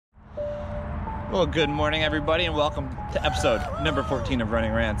Well, good morning everybody and welcome to episode number 14 of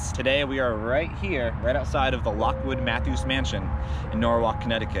Running Rants. Today we are right here, right outside of the Lockwood Mathews Mansion in Norwalk,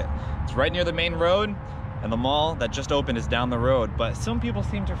 Connecticut. It's right near the main road and the mall that just opened is down the road, but some people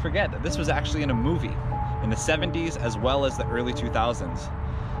seem to forget that this was actually in a movie in the 70s as well as the early 2000s.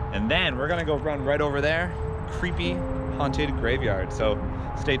 And then we're gonna go run right over there, creepy haunted graveyard, so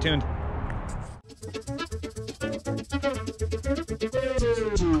stay tuned.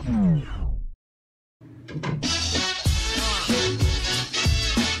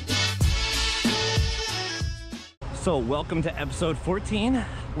 So welcome to episode 14.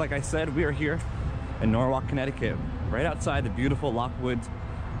 Like I said, we are here in Norwalk, Connecticut, right outside the beautiful Lockwood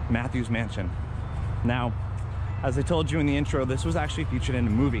Mathews Mansion. Now, as I told you in the intro, this was actually featured in a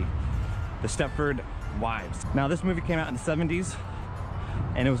movie, The Stepford Wives. Now, this movie came out in the 70s,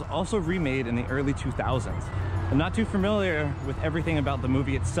 and it was also remade in the early 2000s. I'm not too familiar with everything about the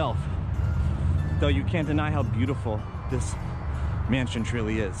movie itself, though you can't deny how beautiful this mansion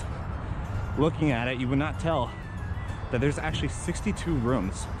truly is. Looking at it, you would not tell that there's actually 62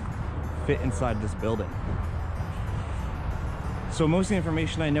 rooms fit inside this building. So most of the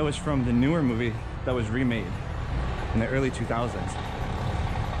information I know is from the newer movie that was remade in the early 2000s.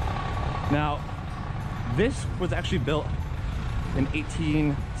 Now, this was actually built in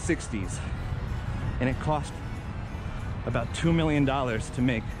 1860s, and it cost about $2 million to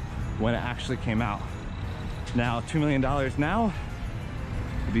make when it actually came out. Now, $2 million now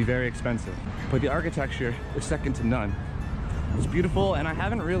would be very expensive, but the architecture is second to none. It's beautiful, and I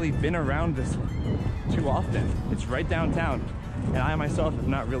haven't really been around this too often. It's right downtown, and I myself have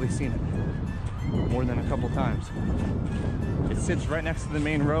not really seen it more than a couple times. It sits right next to the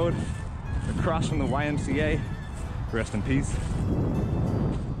main road, across from the YMCA, rest in peace,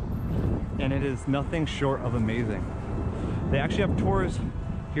 and it is nothing short of amazing. They actually have tours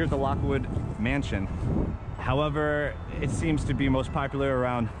here at the Lockwood Mansion. However, it seems to be most popular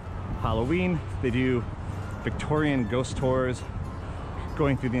around Halloween. They do Victorian ghost tours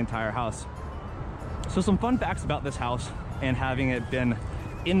going through the entire house. So some fun facts about this house and having it been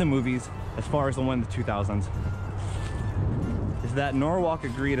in the movies as far as the one in the 2000s is that Norwalk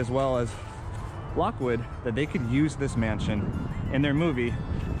agreed, as well as Lockwood, that they could use this mansion in their movie,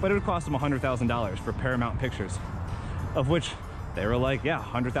 but it would cost them $100,000 for Paramount Pictures, of which they were like, yeah,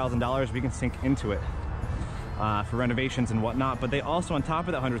 $100,000 we can sink into it for renovations and whatnot. But they also, on top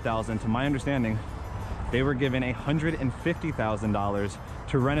of that $100,000, to my understanding, they were given $150,000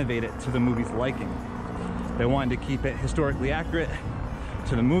 to renovate it to the movie's liking. They wanted to keep it historically accurate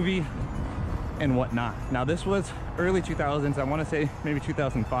to the movie and whatnot. Now, this was early 2000s, I want to say maybe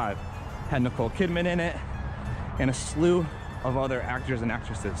 2005. Had Nicole Kidman in it and a slew of other actors and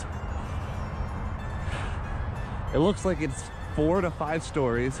actresses. It looks like it's 4 to 5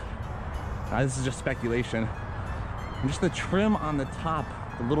 stories. This is just speculation. And just the trim on the top,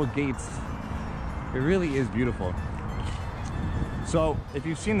 the little gates, it really is beautiful. So if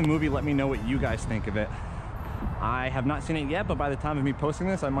you've seen the movie, let me know what you guys think of it. I have not seen it yet, but by the time of me posting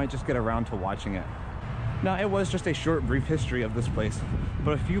this, I might just get around to watching it. Now, it was just a short, brief history of this place,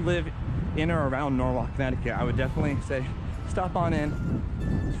 but if you live in or around Norwalk, Connecticut, I would definitely say stop on in.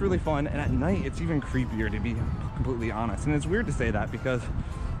 It's really fun, and at night it's even creepier, to be completely honest. And it's weird to say that because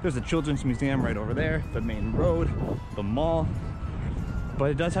there's a children's museum right over there, the main road, the mall,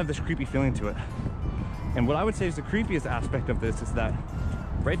 but it does have this creepy feeling to it. And what I would say is the creepiest aspect of this is that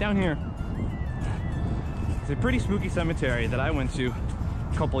right down here is a pretty spooky cemetery that I went to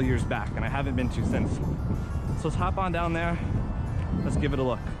a couple years back, and I haven't been to since. So let's hop on down there, let's give it a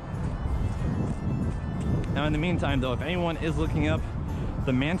look. Now, in the meantime though, if anyone is looking up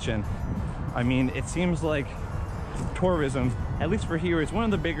the mansion, I mean, it seems like tourism, at least for here, is one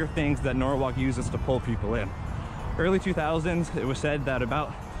of the bigger things that Norwalk uses to pull people in. Early 2000s, it was said that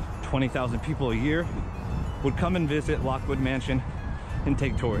about 20,000 people a year would come and visit Lockwood Mansion and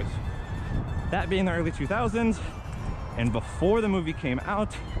take tours. That being the early 2000s, and before the movie came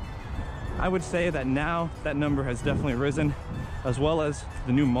out, I would say that now that number has definitely risen, as well as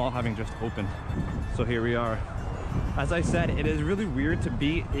the new mall having just opened. So here we are. As I said, it is really weird to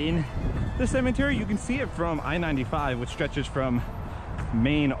be in the cemetery. You can see it from I-95, which stretches from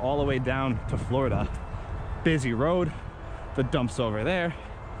Maine all the way down to Florida. Busy road, the dump's over there,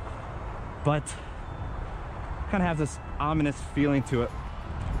 but kind of has this ominous feeling to it.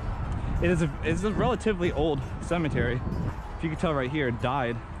 It's a relatively old cemetery. If you can tell right here, it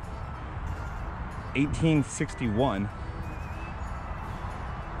died 1861.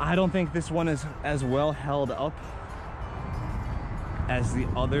 I don't think this one is as well held up as the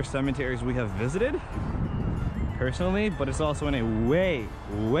other cemeteries we have visited. personally, but it's also in a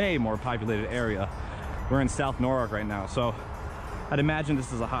way more populated area. We're in South Norwalk right now, so I'd imagine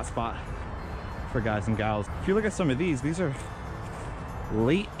this is a hot spot for guys and gals. If you look at some of these are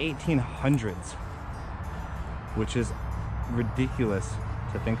late 1800s, which is ridiculous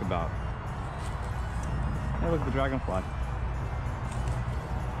to think about. Hey, look at the dragonfly.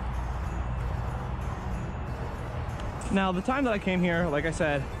 Now, the time that I came here, like I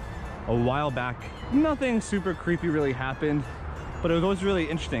said, a while back, nothing super creepy really happened, but it was really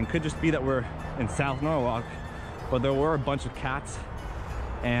interesting. Could just be that we're in South Norwalk, but there were a bunch of cats,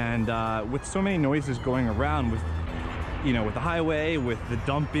 and with so many noises going around, with, you know, with the highway, with the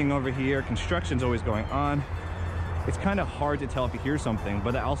dumping over here, construction's always going on, it's kind of hard to tell if you hear something,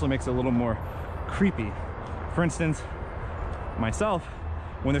 but that also makes it a little more creepy. For instance, myself,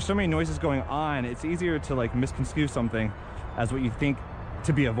 when there's so many noises going on, it's easier to like misconstrue something as what you think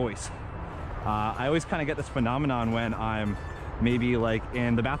to be a voice. I always kind of get this phenomenon when I'm maybe like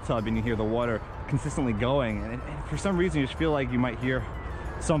in the bathtub and you hear the water consistently going, and for some reason you just feel like you might hear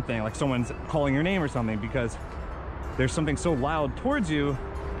something, like someone's calling your name or something, because there's something so loud towards you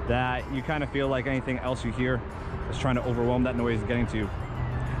that you kind of feel like anything else you hear is trying to overwhelm that noise getting to you.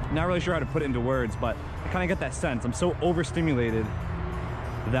 Not really sure how to put it into words, but I kind of get that sense. I'm so overstimulated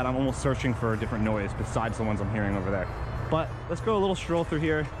that I'm almost searching for a different noise besides the ones I'm hearing over there. But let's go a little stroll through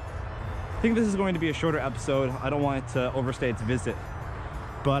here. I think this is going to be a shorter episode. I don't want it to overstay its visit,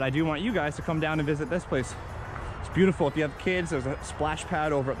 but I do want you guys to come down and visit this place. It's beautiful. If you have kids, there's a splash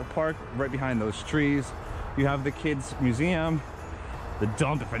pad over at the park right behind those trees. You have the kids museum, the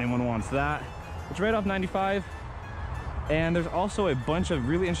dump if anyone wants that. It's right off 95. And there's also a bunch of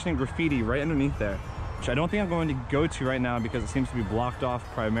really interesting graffiti right underneath there, which I don't think I'm going to go to right now because it seems to be blocked off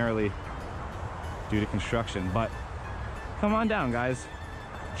primarily due to construction. But come on down, guys.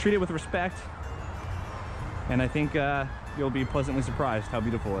 Treat it with respect, and I think you'll be pleasantly surprised how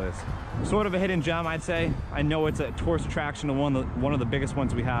beautiful it is. Sort of a hidden gem, I'd say. I know it's a tourist attraction, and one of the biggest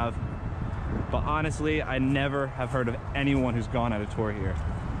ones we have, but honestly, I never have heard of anyone who's gone on a tour here.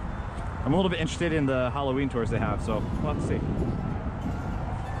 I'm a little bit interested in the Halloween tours they have, so we'll have to see.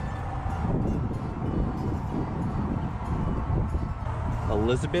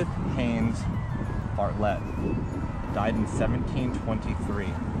 Elizabeth Haynes Bartlett died in 1723.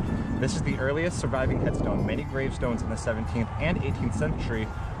 This is the earliest surviving headstone. Many gravestones in the 17th and 18th century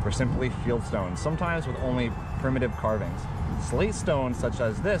were simply field stones, sometimes with only primitive carvings. Slate stones such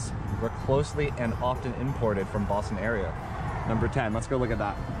as this were closely and often imported from Boston area. Number 10, let's go look at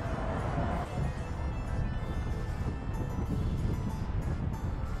that.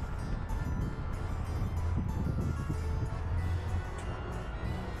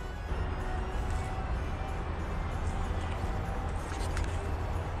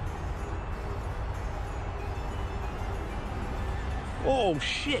 Oh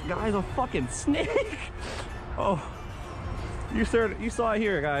shit, guys, a fucking snake! Oh, you saw it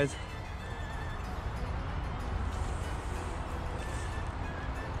here, guys.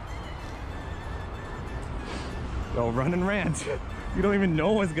 Yo, run and rant. You don't even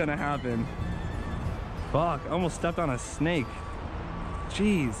know what's gonna happen. Fuck, I almost stepped on a snake.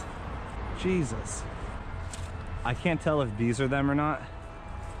 Jeez, Jesus. I can't tell if these are them or not,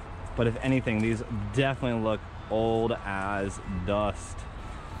 but if anything, these definitely look old as dust.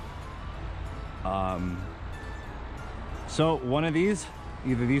 So one of these,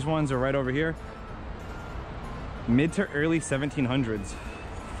 either these ones or right over here, mid to early 1700s.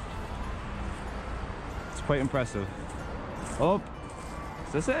 It's quite impressive. Oh,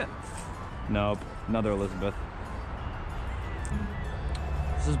 is this it? Nope, another Elizabeth.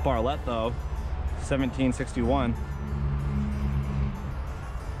 This is Bartlett though, 1761.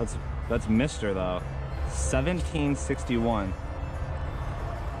 That's Mr. though. 1761.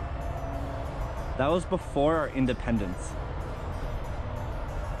 That was before our independence.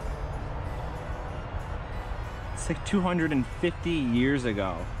 It's like 250 years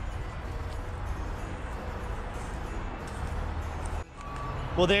ago.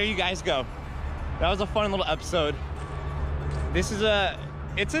 Well, there you guys go. That was a fun little episode. This is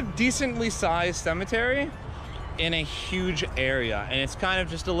it's a decently sized cemetery in a huge area, and it's kind of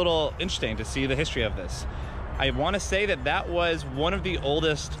just a little interesting to see the history of this. I want to say that that was one of the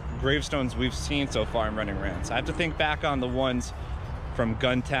oldest gravestones we've seen so far in Running Rants. I have to think back on the ones from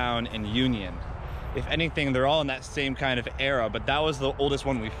Guntown and Union. If anything, they're all in that same kind of era, but that was the oldest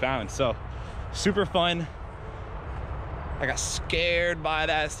one we found. So super fun. I got scared by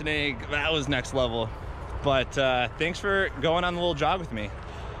that snake. That was next level. But thanks for going on the little jog with me.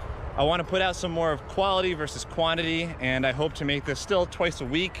 I want to put out some more of quality versus quantity, and I hope to make this still twice a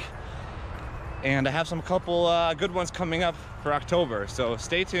week. And I have some couple good ones coming up for October. So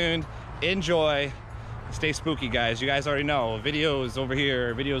stay tuned, enjoy, stay spooky, guys. You guys already know, videos over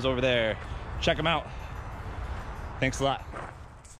here, videos over there. Check them out. Thanks a lot.